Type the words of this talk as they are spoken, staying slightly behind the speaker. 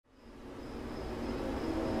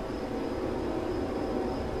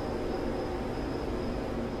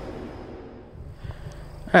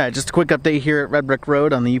Alright, just a quick update here at Red Brick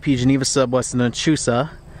Road on the UP Geneva Sub west of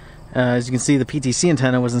Nachusa. As you can see, the PTC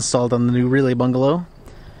antenna was installed on the new relay bungalow,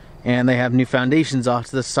 and they have new foundations off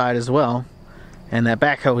to this side as well. And that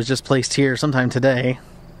backhoe was just placed here sometime today,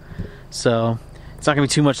 so it's not going to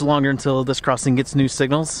be too much longer until this crossing gets new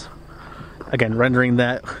signals. Again, rendering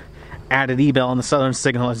that added E Bell on the southern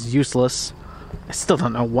signal as useless. I still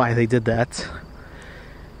don't know why they did that.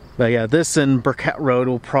 But yeah, this and Burkett Road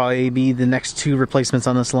will probably be the next two replacements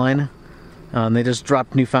on this line. They just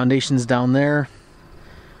dropped new foundations down there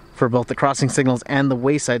for both the crossing signals and the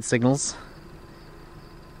wayside signals.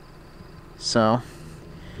 So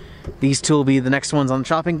these two will be the next ones on the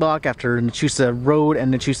chopping block after Nachusa Road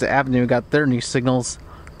and Nachusa Avenue got their new signals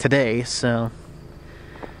today. So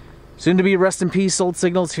soon to be rest in peace old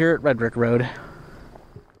signals here at Red Brick Road.